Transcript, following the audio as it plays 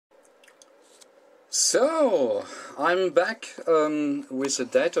So, I'm back with a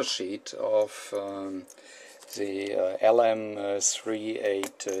datasheet of the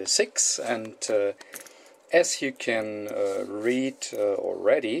LM386, and as you can read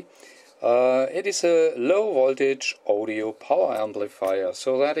already, it is a low voltage audio power amplifier.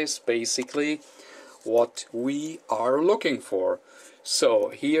 So that is basically what we are looking for. So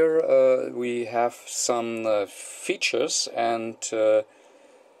here we have some features, and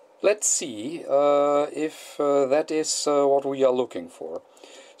let's see if that is what we are looking for.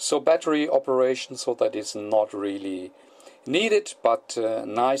 So battery operation, so that is not really needed, but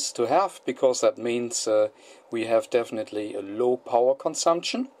nice to have, because that means we have definitely a low power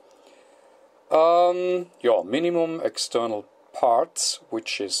consumption. Minimum external parts,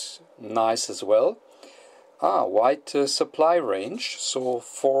 which is nice as well. Wide supply range, so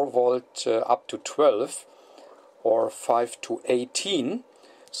 4 volt up to 12 or 5 to 18.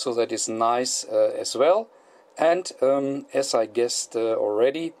 So that is nice as well. And as I guessed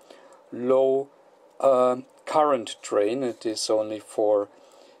already, low current drain. It is only 4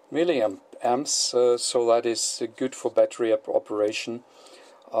 milliamps, so that is good for battery operation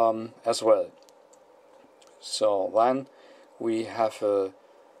as well. So then we have a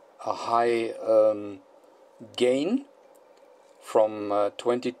high gain from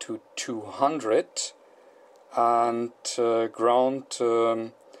 20 to 200, and ground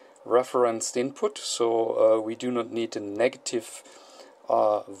referenced input, so we do not need a negative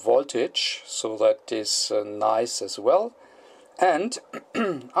voltage, so that is nice as well. And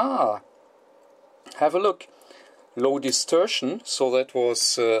have a look, low distortion, so that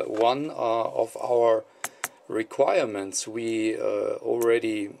was one of our requirements. We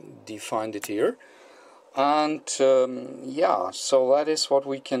already defined it here, and so that is what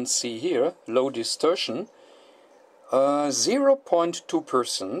we can see here. Low distortion,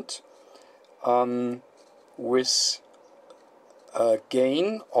 0.2% with a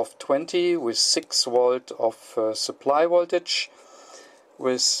gain of 20, with 6 volt of supply voltage,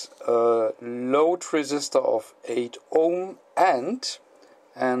 with a load resistor of 8 ohm, and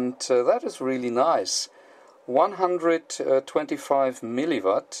that is really nice, 125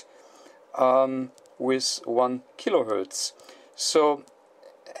 milliwatt with 1 kilohertz. So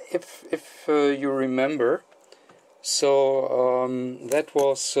if you remember, so that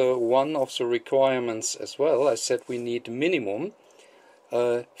was one of the requirements as well. I said we need minimum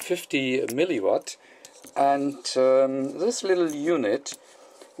 50 milliwatt, and this little unit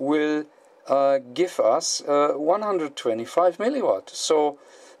will give us 125 milliwatt. So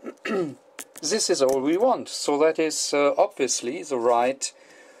this is all we want. So that is obviously the right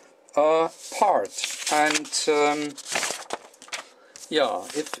part. And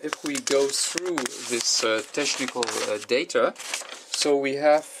if we go through this technical data, so we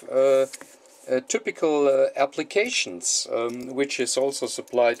have typical applications, which is also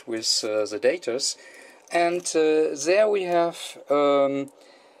supplied with the datas, and there we have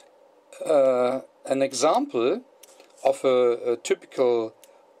an example of a typical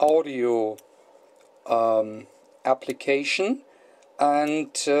audio application,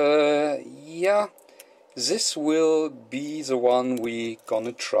 and this will be the one we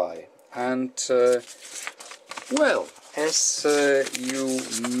gonna try. And well, as you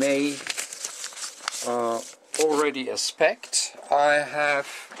may already expect, I have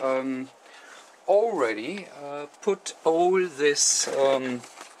already put all this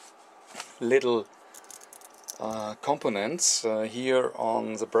little components here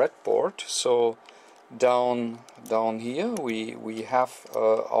on the breadboard. So down here we have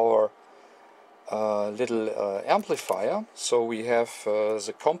our little amplifier. So we have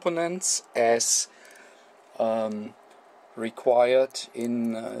the components as required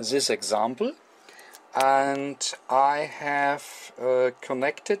in this example, and I have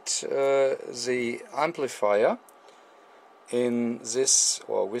connected the amplifier in this,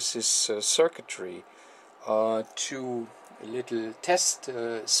 or with this circuitry, to a little test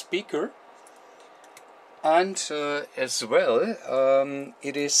speaker. And as well,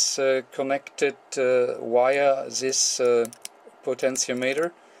 it is connected via this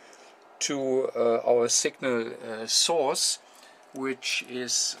potentiometer to our signal source, which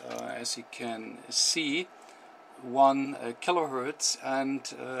is, as you can see, 1 kilohertz,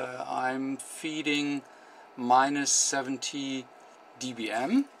 and I'm feeding minus 70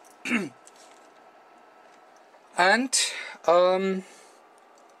 dBm. And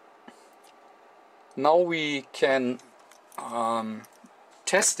now we can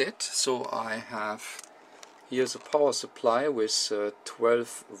test it. So I have here the power supply with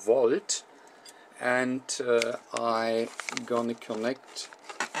 12 volt, and I'm gonna connect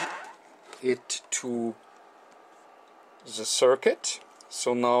it to the circuit.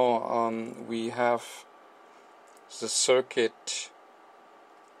 So now we have the circuit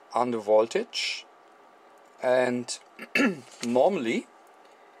under voltage, and normally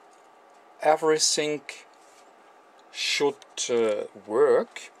everything should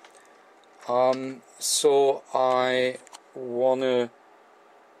work. So I wanna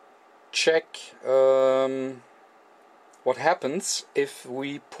check what happens if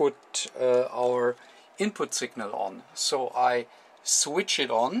we put our input signal on. So I switch it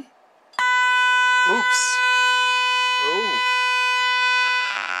on. Oops. Oh.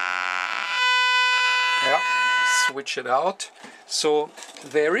 Yeah, switch it out. So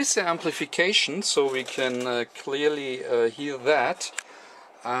there is an amplification, so we can clearly hear that.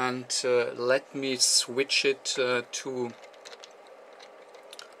 And let me switch it to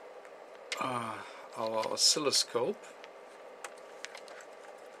our oscilloscope.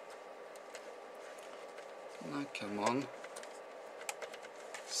 Come on.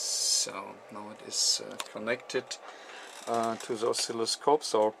 So now it is connected to the oscilloscope.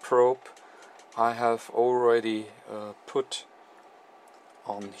 So our probe I have already put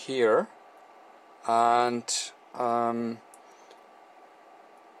on here, and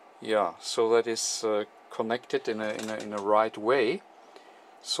yeah, so that is connected in a right way.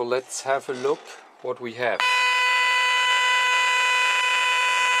 So let's have a look what we have.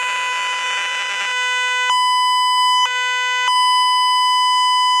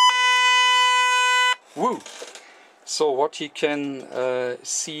 Woo! So what you can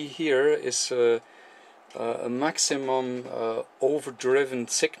see here is a maximum overdriven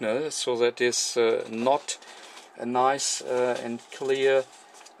signal, so that is not a nice and clear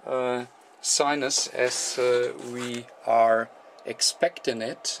sinus as we are expecting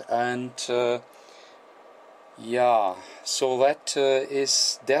it. And yeah, so that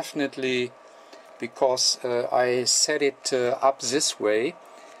is definitely because I set it up this way.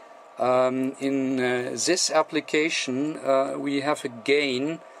 In this application we have a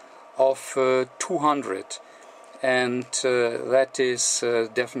gain of 200, and that is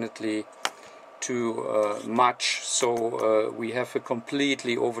definitely too much. So we have a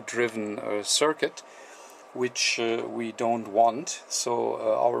completely overdriven circuit, which we don't want. So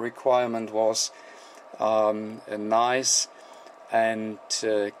our requirement was a nice and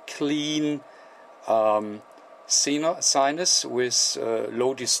clean sinus with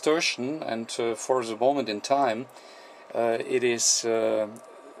low distortion, and for the moment in time it is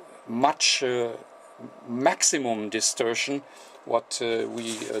much maximum distortion, what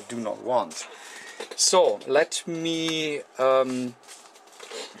we do not want. So let me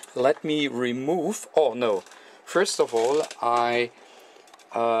remove. Oh no! First of all, I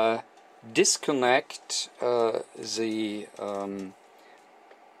disconnect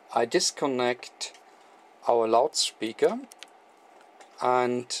I disconnect our loudspeaker,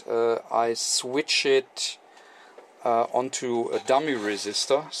 and I switch it onto a dummy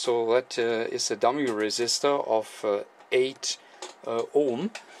resistor. So that is a dummy resistor of 8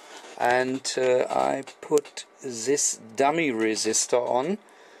 ohm, and I put this dummy resistor on.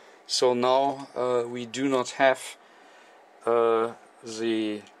 So now we do not have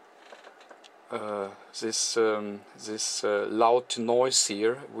this loud noise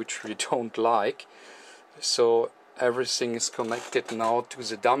here, which we don't like. So everything is connected now to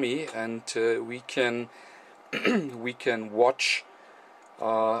the dummy, and we can we can watch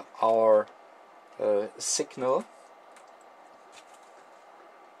our signal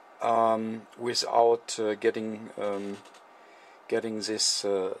without getting this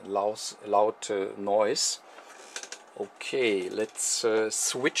loud noise. Okay, let's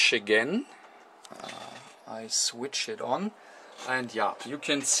switch again. I switch it on, and yeah, you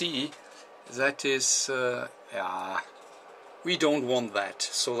can see that is yeah, we don't want that.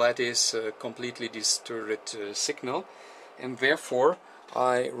 So that is a completely distorted signal, and therefore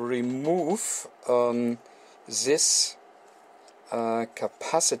I remove this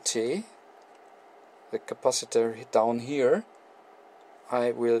capacity, the capacitor down here.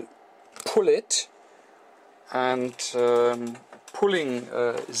 I will pull it, and pulling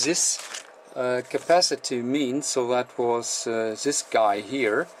this capacity means, so that was this guy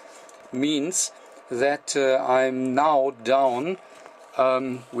here, means that I'm now down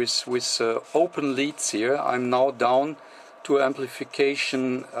with open leads here. I'm now down to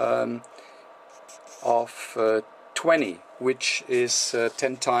amplification of 20, which is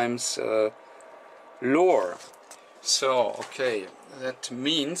 10 times lower. So okay, that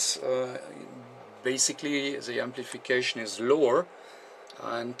means basically the amplification is lower,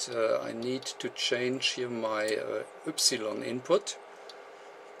 and I need to change here my epsilon input.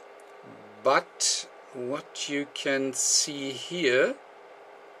 but what you can see here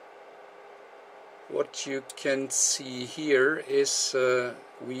is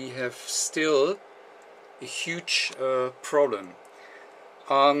we have still a huge problem.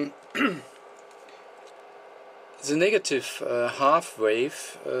 The negative half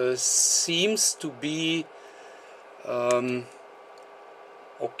wave seems to be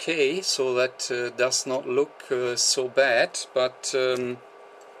okay, so that does not look so bad, but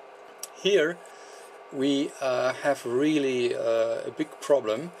here we have really a big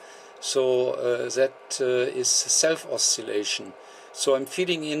problem. So that is self-oscillation. So I'm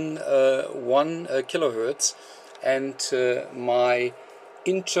feeding in 1 kilohertz, and my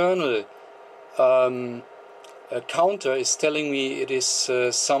internal counter is telling me it is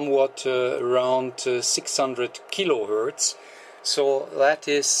somewhat around 600 kilohertz. So that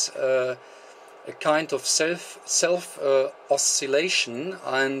is a kind of self oscillation,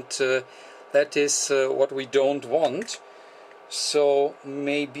 and that is what we don't want. So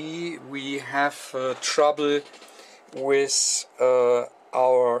maybe we have trouble with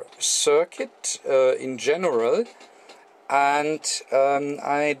our circuit in general, and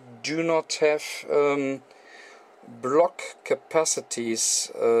I do not have block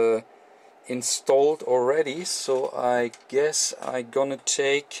capacities installed already, so I guess I'm gonna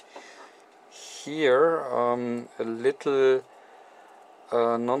take here a little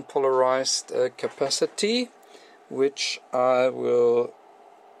non-polarized capacity, which I will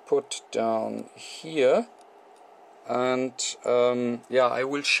put down here, and yeah, I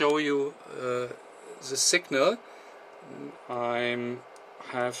will show you the signal. I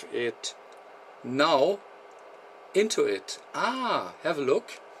have it now into it. Have a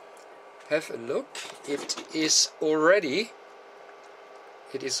look. It is already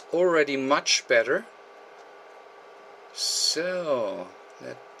much better. So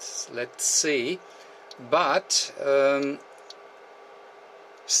let's see. But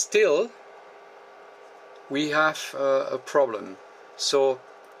still we have a problem. So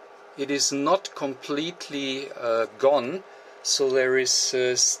it is not completely gone. So there is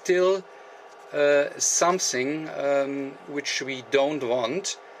still something which we don't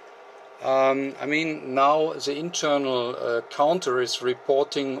want. I mean, now the internal counter is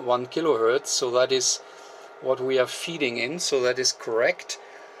reporting 1 kilohertz, so that is what we are feeding in, so that is correct.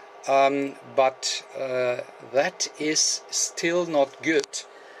 But that is still not good,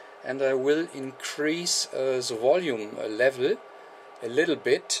 and I will increase the volume level a little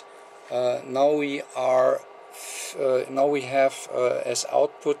bit. Now we have as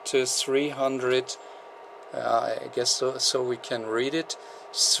output 300. I guess so we can read it.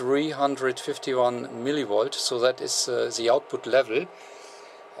 351 millivolt. So that is the output level,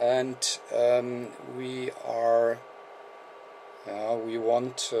 and we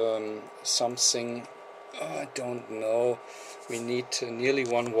want something. I don't know. We need nearly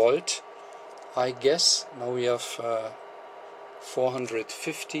 1 volt, I guess. Now we have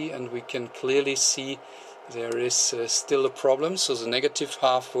 450, and we can clearly see there is still a problem. So the negative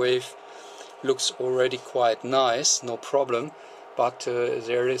half wave looks already quite nice, no problem, but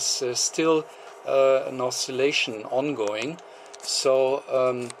there is still an oscillation ongoing. So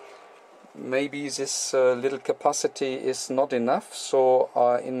maybe this little capacity is not enough. So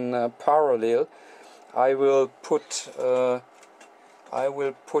in parallel I will put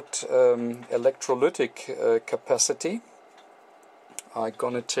electrolytic capacity. I'm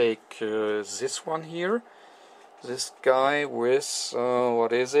gonna take this one here, this guy with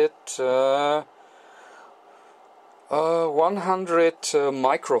what is it, 100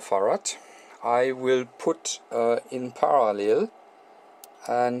 microfarad. I will put in parallel,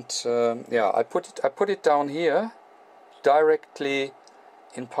 and yeah, I put it down here directly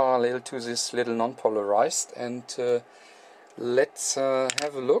in parallel to this little non-polarized, and let's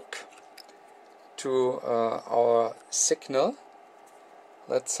have a look to our signal.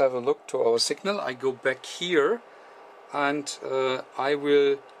 Let's have a look to our signal. I go back here, and I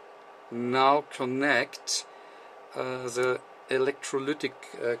will now connect the electrolytic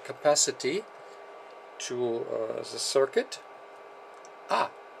capacity to the circuit.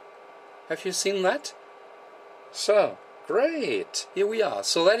 Have you seen that? So great, here we are.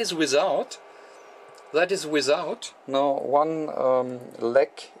 So that is without. Now one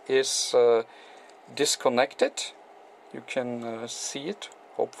leg is disconnected. You can see it,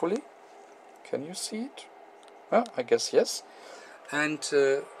 hopefully. Can you see it? I guess yes. And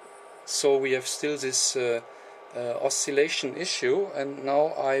so we have still this oscillation issue, and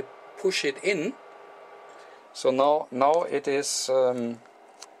now I push it in. So now it is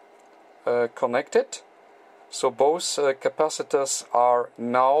connected. So both capacitors are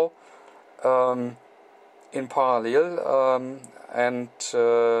now in parallel, and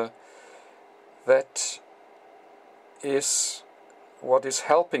that is what is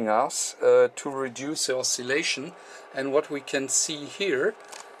helping us to reduce the oscillation. And what we can see here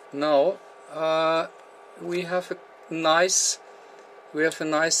now, we have a nice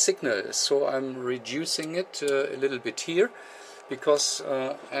signal. So I'm reducing it a little bit here, because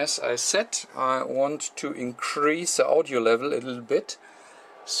as I said, I want to increase the audio level a little bit,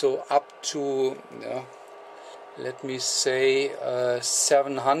 so up to let me say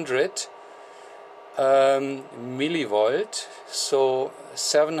 700 millivolt. So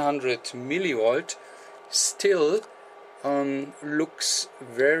 700 millivolt still looks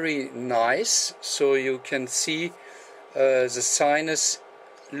very nice. So you can see the sinus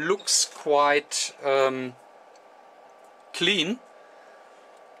looks quite clean,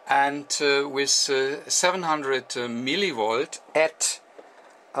 and with 700 millivolt at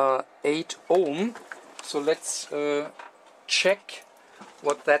 8 ohm. So let's check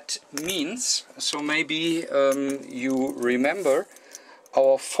what that means. So maybe you remember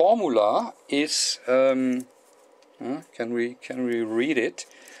our formula is can we read it?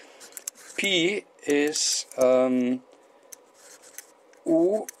 P is U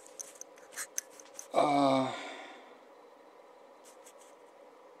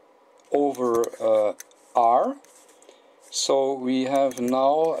over R. So we have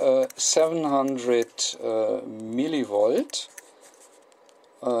now 700 millivolt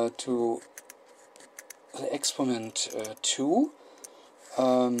to the exponent 2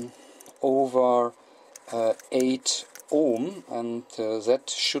 over 8 ohm, and that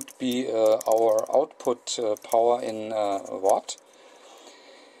should be our output power in watt.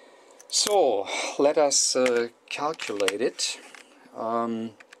 So let us calculate it.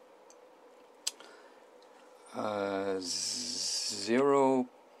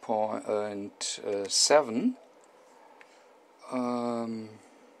 0.7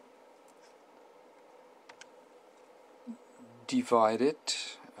 divided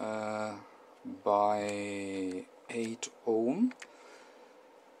by 8 ohm.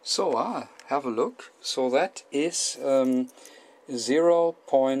 So have a look. So that is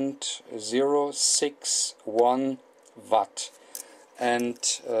 0.061 watt. And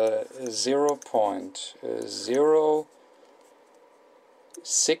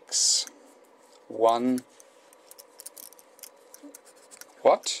 0.061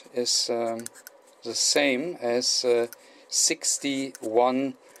 watt is the same as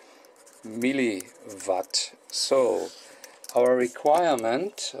 61 milliwatt. So our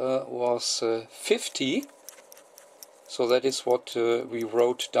requirement was 50. So that is what we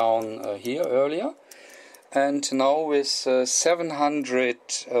wrote down here earlier. And now with 700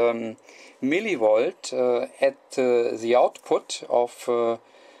 millivolt at the output of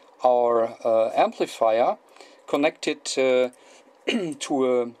our amplifier, connected to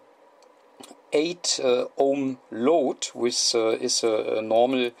a 8 ohm load, which is a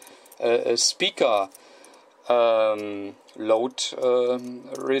normal speaker load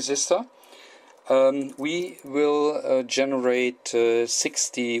resistor, we will generate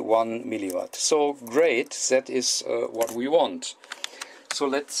 61 milliwatt. So great, that is what we want. So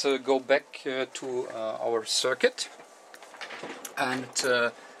let's go back to our circuit, and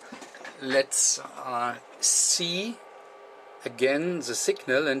let's see again the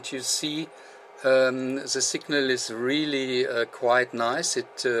signal. And you see the signal is really quite nice.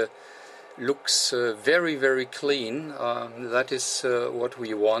 It looks very, very clean. That is what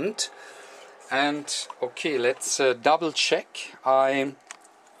we want. And okay, let's double check. I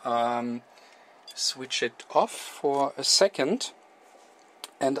switch it off for a second,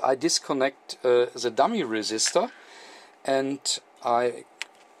 and I disconnect the dummy resistor, and I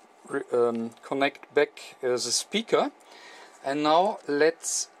connect back the speaker. And now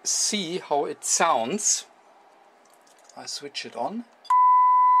let's see how it sounds. I switch it on.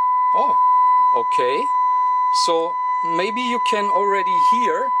 Oh, okay. So maybe you can already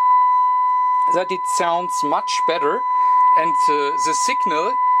hear that it sounds much better, and the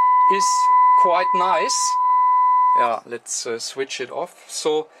signal is quite nice. Yeah, let's switch it off.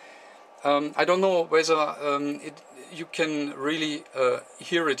 So I don't know whether you can really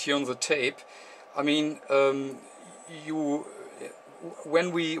hear it here on the tape. I mean,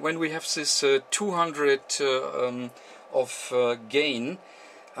 when we have this 200 of gain,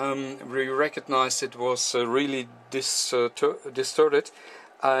 we recognize it was really distorted.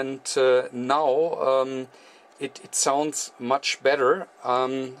 And now it sounds much better.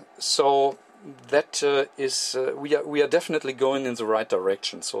 So that is we are definitely going in the right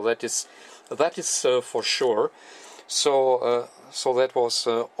direction. So that is for sure. So so that was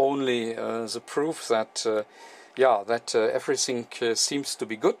only the proof that yeah, that everything seems to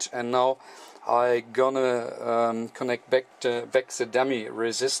be good. And now I gonna connect back the dummy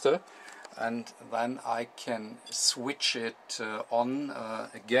resistor, and then I can switch it on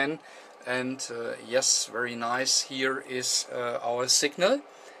again. And yes, very nice. Here is our signal,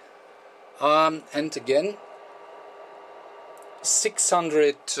 and again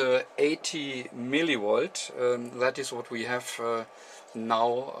 680 millivolt. That is what we have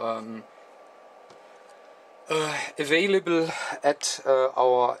now available at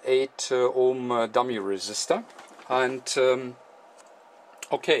our 8 ohm dummy resistor. And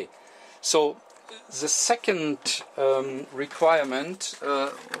okay, so the second requirement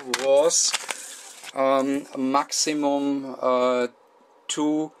was maximum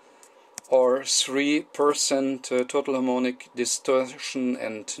 2 or 3% total harmonic distortion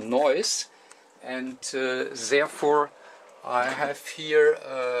and noise, and therefore I have here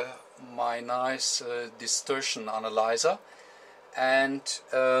my nice distortion analyzer, and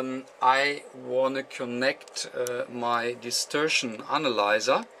I want to connect my distortion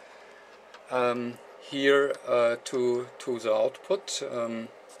analyzer here to the output.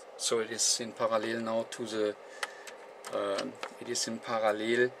 So it is in parallel now to the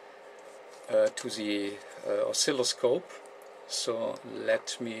to the oscilloscope. So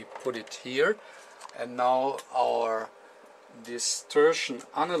let me put it here, and now our distortion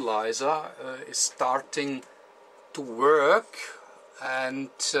analyzer is starting to work. And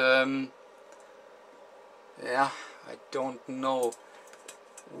yeah, I don't know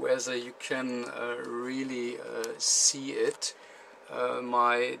whether you can really see it.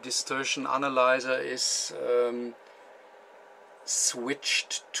 My distortion analyzer is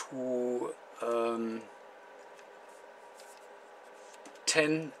switched to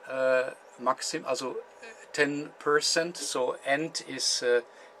 10 maximum, also 10%, so end is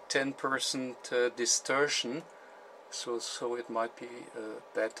 10% distortion, so it might be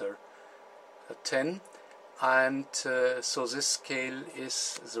better 10, and so this scale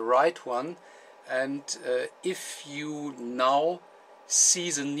is the right one. And if you now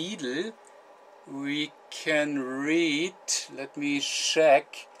see the needle, we can read, let me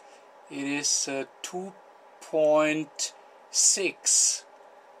check, it is 2.6,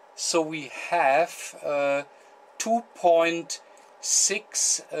 so we have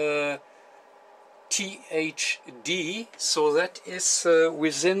 2.6 THD, so that is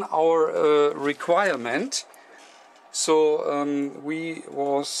within our requirement. So we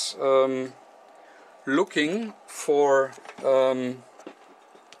was looking for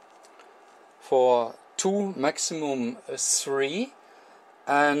 2, maximum 3,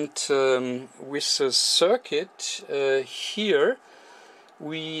 and with the circuit here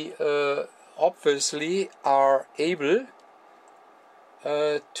we obviously are able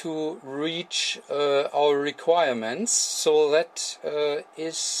to reach our requirements, so that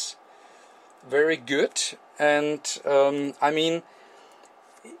is very good. And I mean,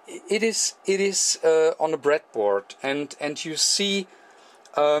 it is on a breadboard, and you see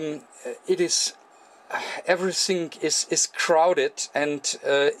it is everything is crowded, and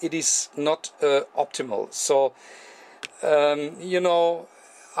it is not optimal. So you know,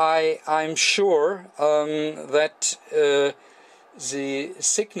 I'm sure that the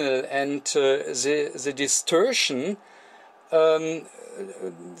signal and the distortion,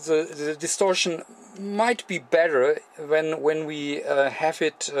 the distortion might be better when we have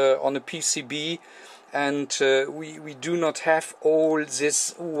it on a PCB, and we do not have all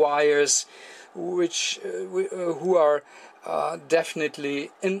these wires which who are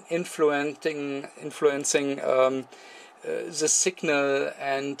definitely influencing the signal,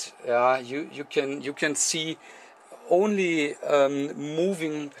 and you can see only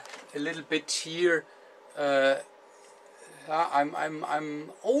moving a little bit here. I'm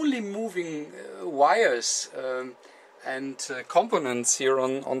only moving wires and components here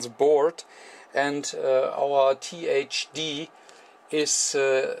on the board, and our THD is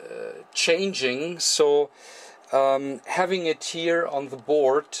changing. So having it here on the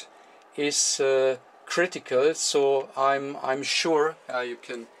board is critical. So I'm sure you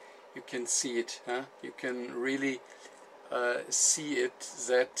can see it. You can really see it,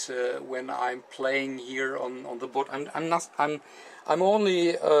 that when I'm playing here on the board, I'm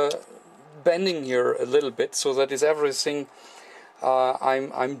only bending here a little bit, so that is everything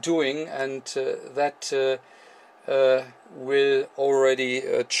I'm doing, and that will already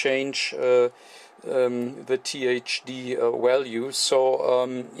change the THD value. So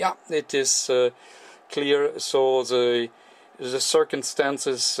yeah, it is clear. So the the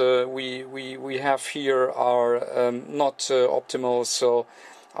circumstances we have here are not optimal, so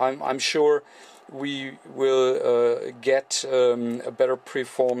I'm sure we will get a better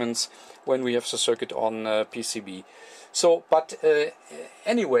performance when we have the circuit on PCB. So, but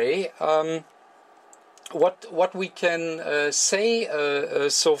anyway, what we can say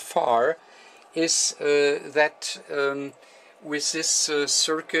so far is that with this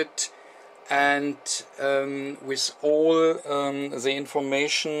circuit and with all the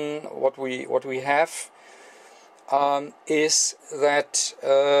information what we have, is that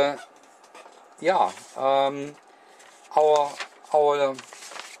our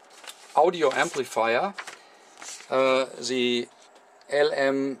audio amplifier, the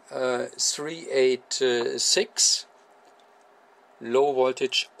LM386 low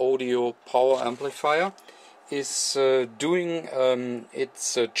voltage audio power amplifier, is doing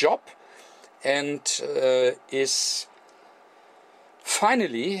its job, and is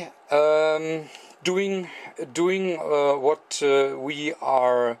finally doing what we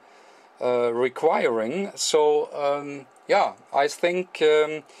are requiring. So I think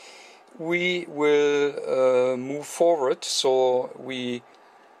we will move forward. So we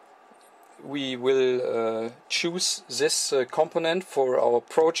will choose this component for our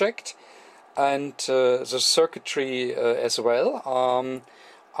project, and the circuitry as well.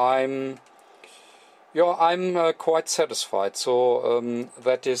 I'm quite satisfied. So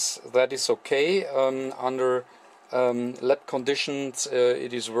that is okay. Under lab conditions,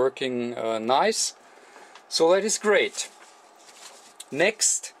 it is working nice. So that is great.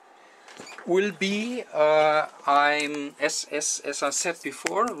 Next will be as I said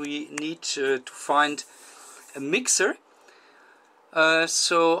before, we need to find a mixer.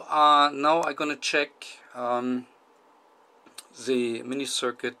 So now I'm gonna check the mini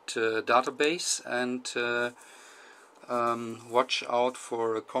circuit database and watch out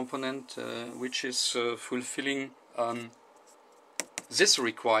for a component which is fulfilling this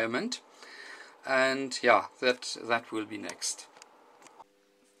requirement, and yeah, that will be next.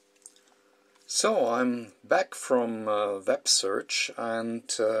 So I'm back from web search, and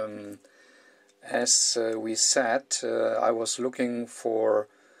as we said, I was looking for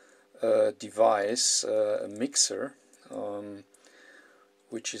a device, a mixer,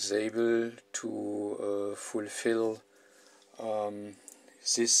 which is able to fulfill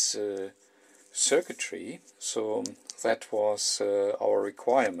this circuitry. So that was our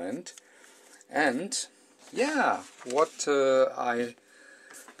requirement, and yeah, what I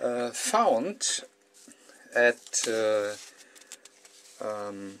found at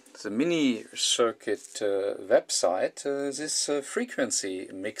the mini circuit website, this frequency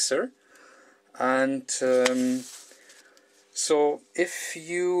mixer. And so if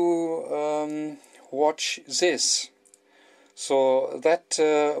you watch this, so that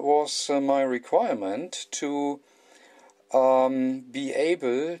was my requirement to be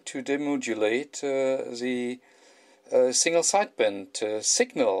able to demodulate the single-sideband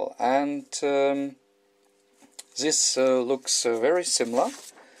signal, and this looks very similar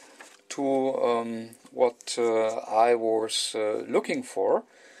to what I was looking for.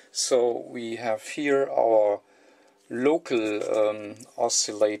 So we have here our local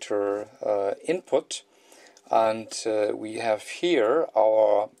oscillator input, and we have here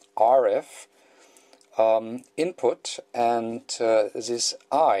our RF input, and this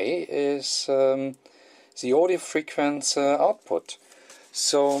I is the audio frequency output.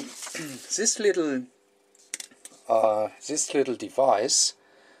 So this little device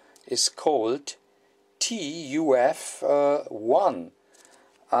is called TUF1,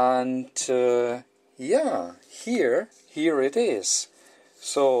 and yeah, here it is.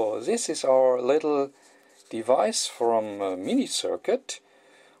 So this is our little device from mini circuit,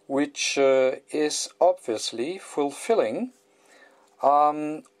 which is obviously fulfilling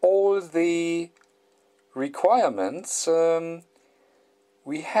all the requirements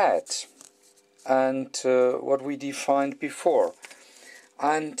we had and what we defined before.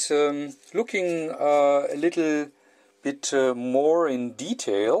 And looking a little bit more in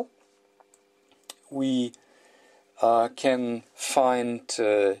detail, we can find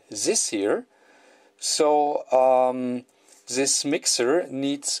this here. So this mixer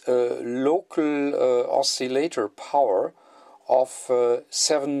needs a local oscillator power of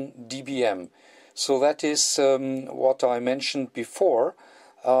 7 dBm. So that is what I mentioned before.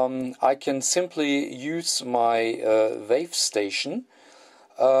 I can simply use my wave station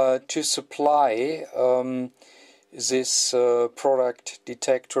to supply this product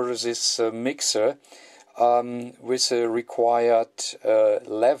detector, this mixer, with a required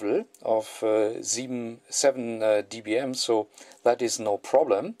level of 7 dBm, so that is no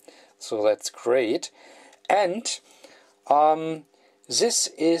problem. So that's great. And this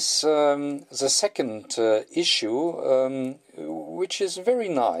is the second issue, which is very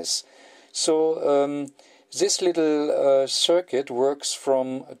nice. So this little circuit works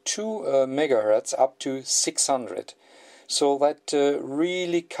from 2 megahertz up to 600. So that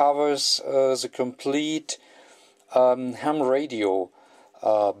really covers the complete ham radio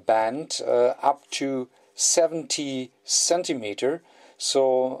band up to 70 centimeter.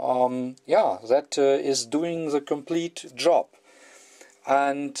 So yeah, that is doing the complete job.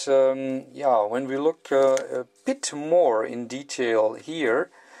 And yeah, when we look a bit more in detail here,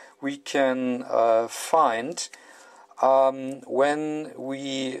 we can find when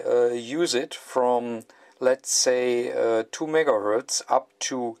we use it from, let's say, 2 megahertz up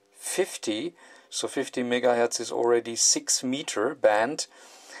to 50, so 50 megahertz is already 6 meter band,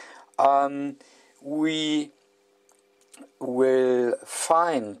 we will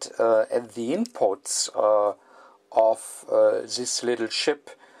find at the inputs of this little chip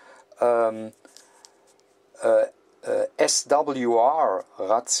SWR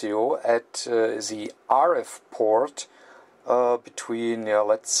ratio at the RF port between,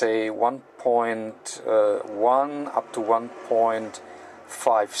 let's say, 1.1 up to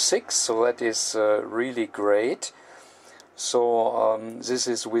 1.56, so that is really great. So this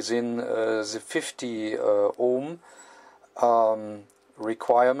is within the 50 ohm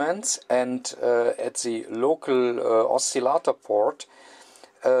requirements, and at the local oscillator port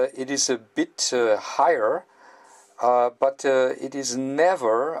it is a bit higher, but it is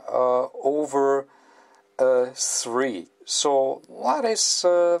never over 3. So that is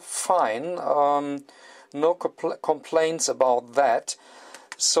fine, no complaints about that.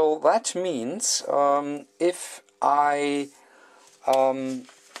 So that means if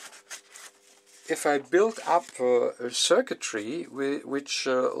I build up a circuitry which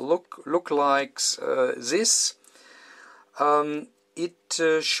look like this, it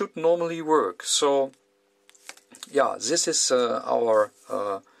should normally work. So yeah, this is our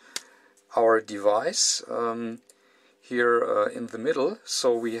device here in the middle.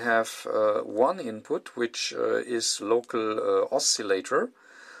 So we have one input, which is local oscillator.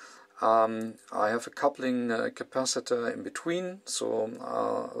 I have a coupling capacitor in between, so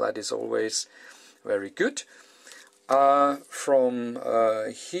that is always very good. From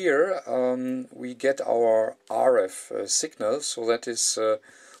here we get our RF signal, so that is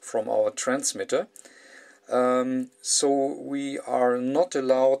from our transmitter. So we are not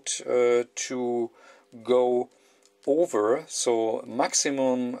allowed to go over, so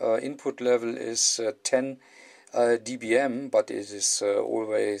maximum input level is 10 dBm, but it is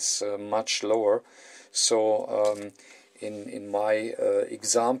always much lower. So in my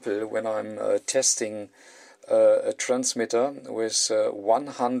example, when I'm testing a transmitter with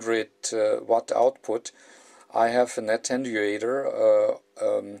 100 watt output, I have an attenuator,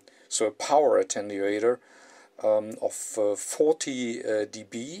 so a power attenuator of 40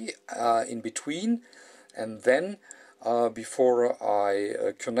 dB in between, and then before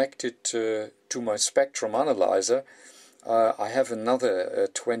I connect it to my spectrum analyzer, I have another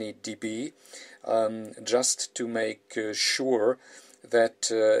 20 dB just to make sure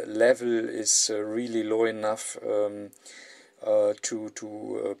that level is really low enough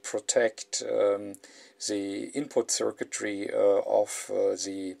to protect the input circuitry of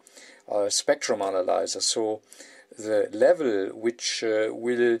the spectrum analyzer. So the level which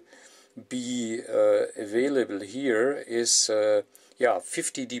will be available here is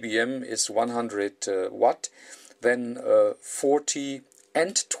 50 dBm is 100 watt, then 40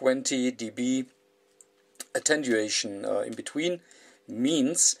 and 20 dB attenuation in between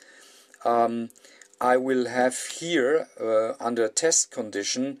means I will have here under test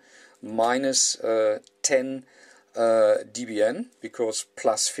condition minus 10 dBm, because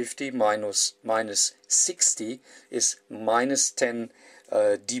plus 50 minus 60 is minus 10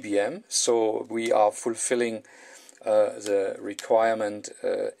 dBm, so we are fulfilling the requirement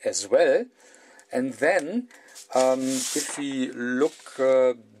as well. And then if we look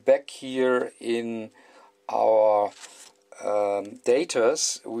back here in our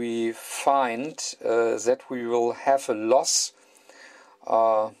datas, we find that we will have a loss.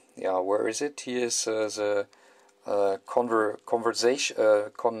 Where is it? Here's the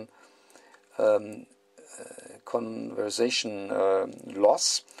conversation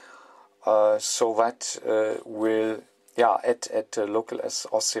loss. So that will, at local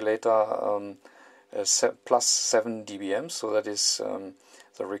oscillator plus 7 dBm. So that is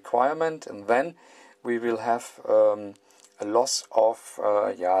the requirement, and then we will have a loss of,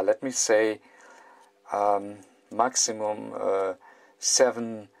 yeah, let me say maximum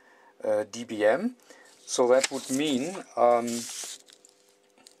 7 dBm. So that would mean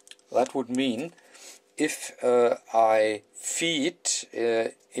if I feed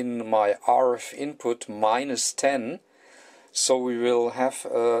in my RF input -10, so we will have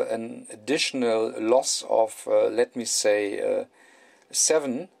an additional loss of, let me say,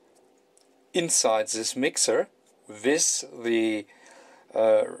 7 inside this mixer with the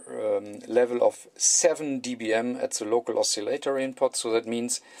level of 7 dBm at the local oscillator input. So that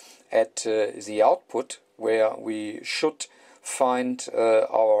means at the output, where we should find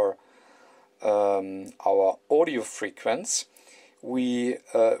our audio frequency, we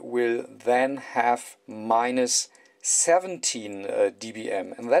will then have -17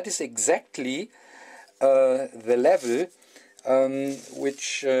 dBm, and that is exactly the level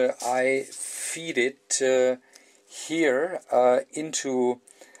which I feed it here into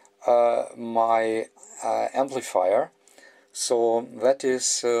my amplifier. So that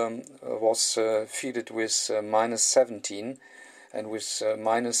is was feeded with -17, and with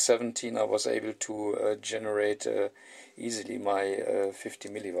 -17 I was able to generate easily my 50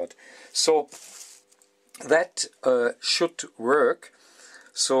 milliwatt. So that should work.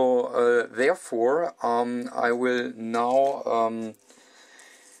 So therefore I will now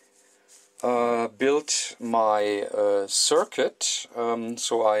build my circuit.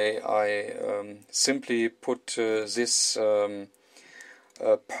 So I simply put this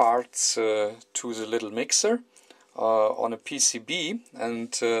parts to the little mixer on a PCB,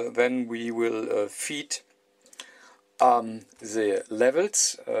 and then we will feed the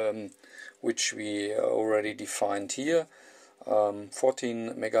levels which we already defined here,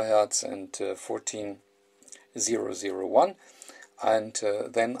 14 megahertz and 14001, and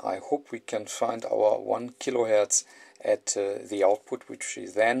then I hope we can find our 1 kilohertz at the output, which we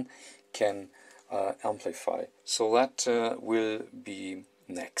then can amplify. So that will be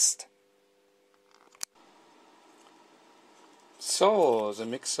next. So the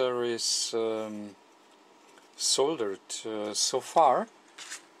mixer is soldered so far.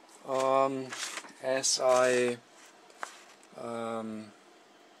 As I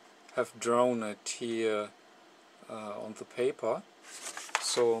have drawn it here on the paper,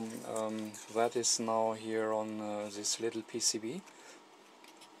 so that is now here on this little PCB,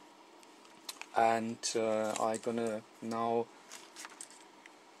 and I'm gonna now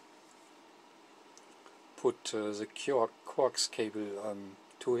put the coax cable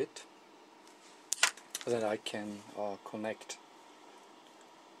to it, that I can connect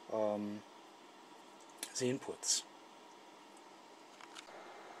the inputs.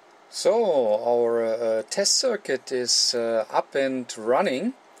 So our test circuit is up and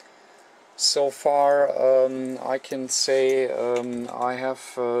running. So far I can say I have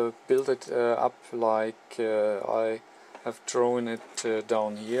built it up like I have drawn it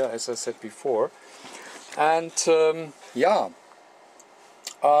down here, as I said before. And yeah,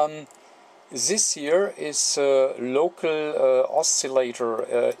 this here is a local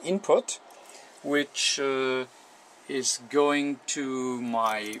oscillator input, which is going to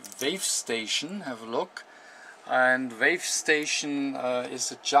my wave station. Have a look, and wave station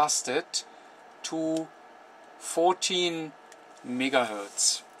is adjusted to 14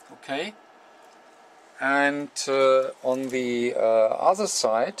 megahertz. Okay, and on the other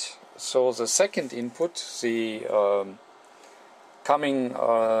side, so the second input, the coming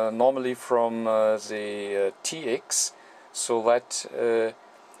normally from the TX, so that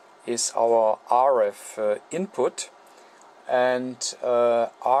is our RF input, and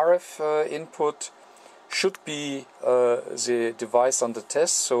RF input should be the device on the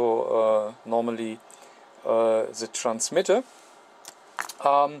test, so normally the transmitter,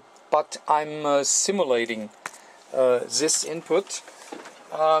 but I'm simulating this input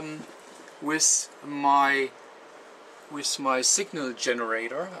with my signal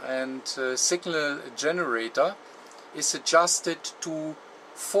generator, and signal generator is adjusted to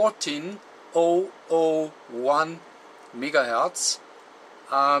 14001 megahertz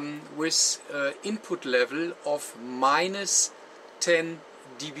with input level of -10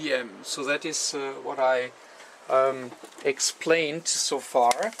 dBm. So that is what I explained so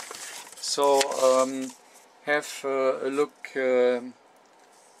far. So have a look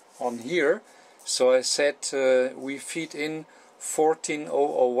on here. So I said we feed in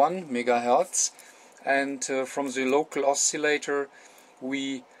 14001 megahertz, and from the local oscillator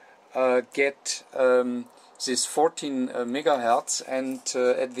we get this 14 megahertz, and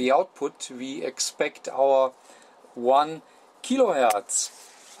at the output we expect our 1 kilohertz.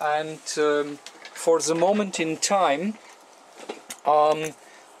 And for the moment in time,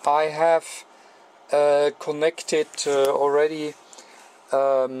 I have connected already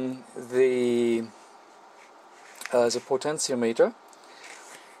the potentiometer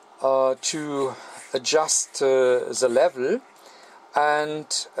to adjust the level,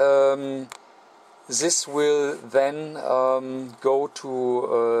 and this will then go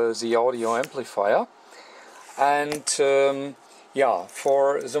to the audio amplifier. And yeah,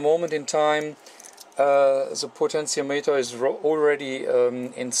 for the moment in time, the potentiometer is already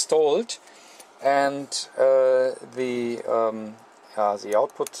installed, and the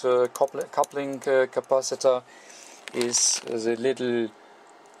output coupling capacitor is the little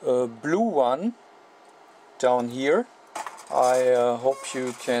blue one down here. I hope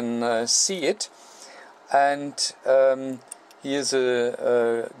you can see it. And here's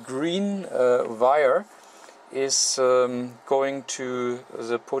a green wire is going to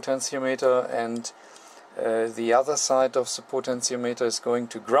the potentiometer, and the other side of the potentiometer is going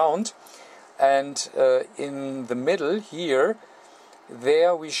to ground. And in the middle here,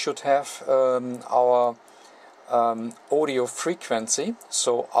 there we should have our audio frequency,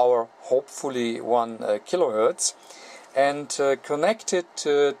 so our hopefully 1 kilohertz, and connected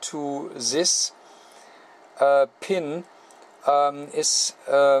to this pin is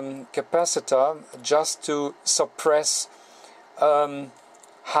capacitor, just to suppress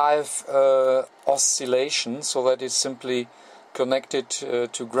half oscillation, so that is simply connected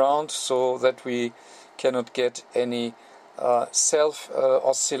to ground, so that we cannot get any self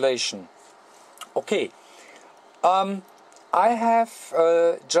oscillation. Okay, I have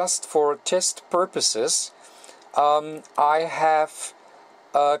just for test purposes, I have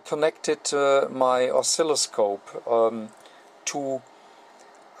connected my oscilloscope to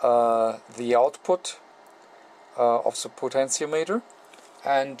the output of the potentiometer,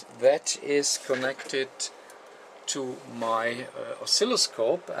 and that is connected to my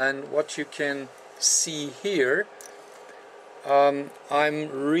oscilloscope. And what you can see here, I'm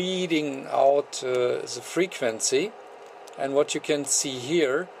reading out the frequency, and what you can see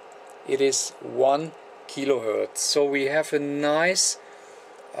here, it is 1 kilohertz. So we have a nice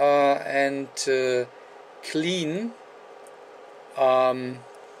and clean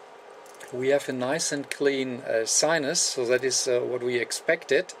sinus, so that is what we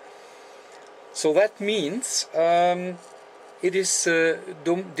expected. So that means it is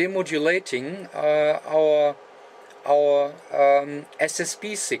demodulating our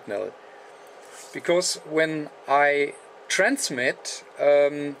SSB signal, because when I transmit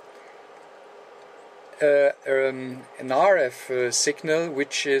an RF signal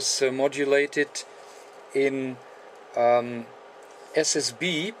which is modulated in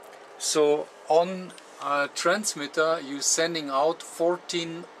SSB, so on a transmitter you're sending out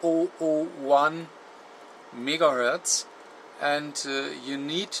 14,001 megahertz, and you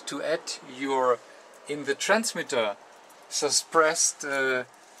need to add your in the transmitter suppressed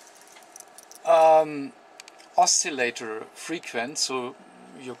oscillator frequency, so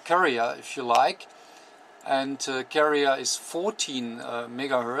your carrier if you like, and carrier is 14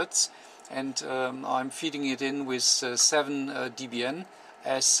 megahertz, and I'm feeding it in with 7 dBn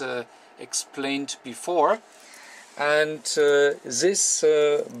as explained before. And this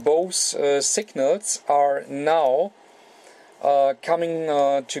both signals are now coming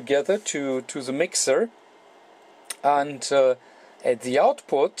together to the mixer, and at the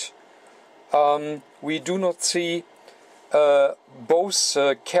output we do not see both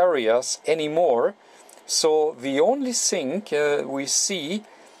carriers anymore. So the only thing we see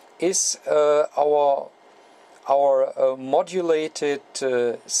is our modulated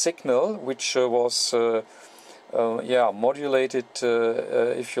signal, which was modulated,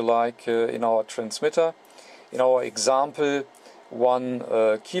 if you like, in our transmitter. In our example, 1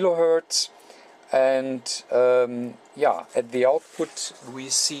 kilohertz, and at the output we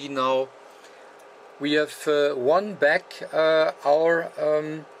see now we have won back our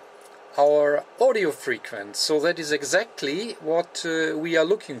audio frequency. So that is exactly what we are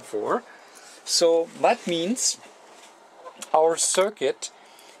looking for. So that means our circuit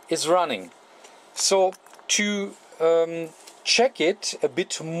is running. So to check it a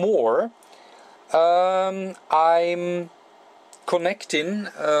bit more, I'm connecting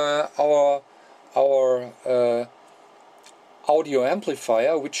our audio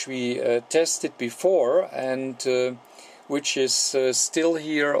amplifier, which we tested before, and which is still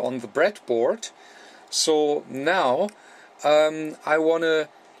here on the breadboard. So now I want to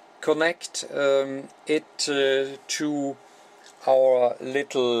connect it to our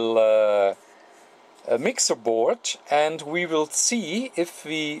little mixer board, and we will see if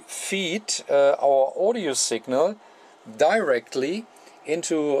we feed our audio signal directly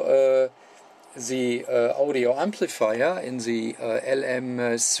into the audio amplifier in the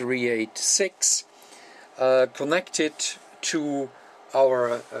LM386 connected to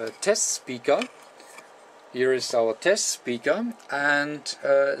our test speaker. Here is our test speaker, and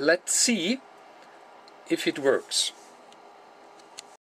let's see if it works.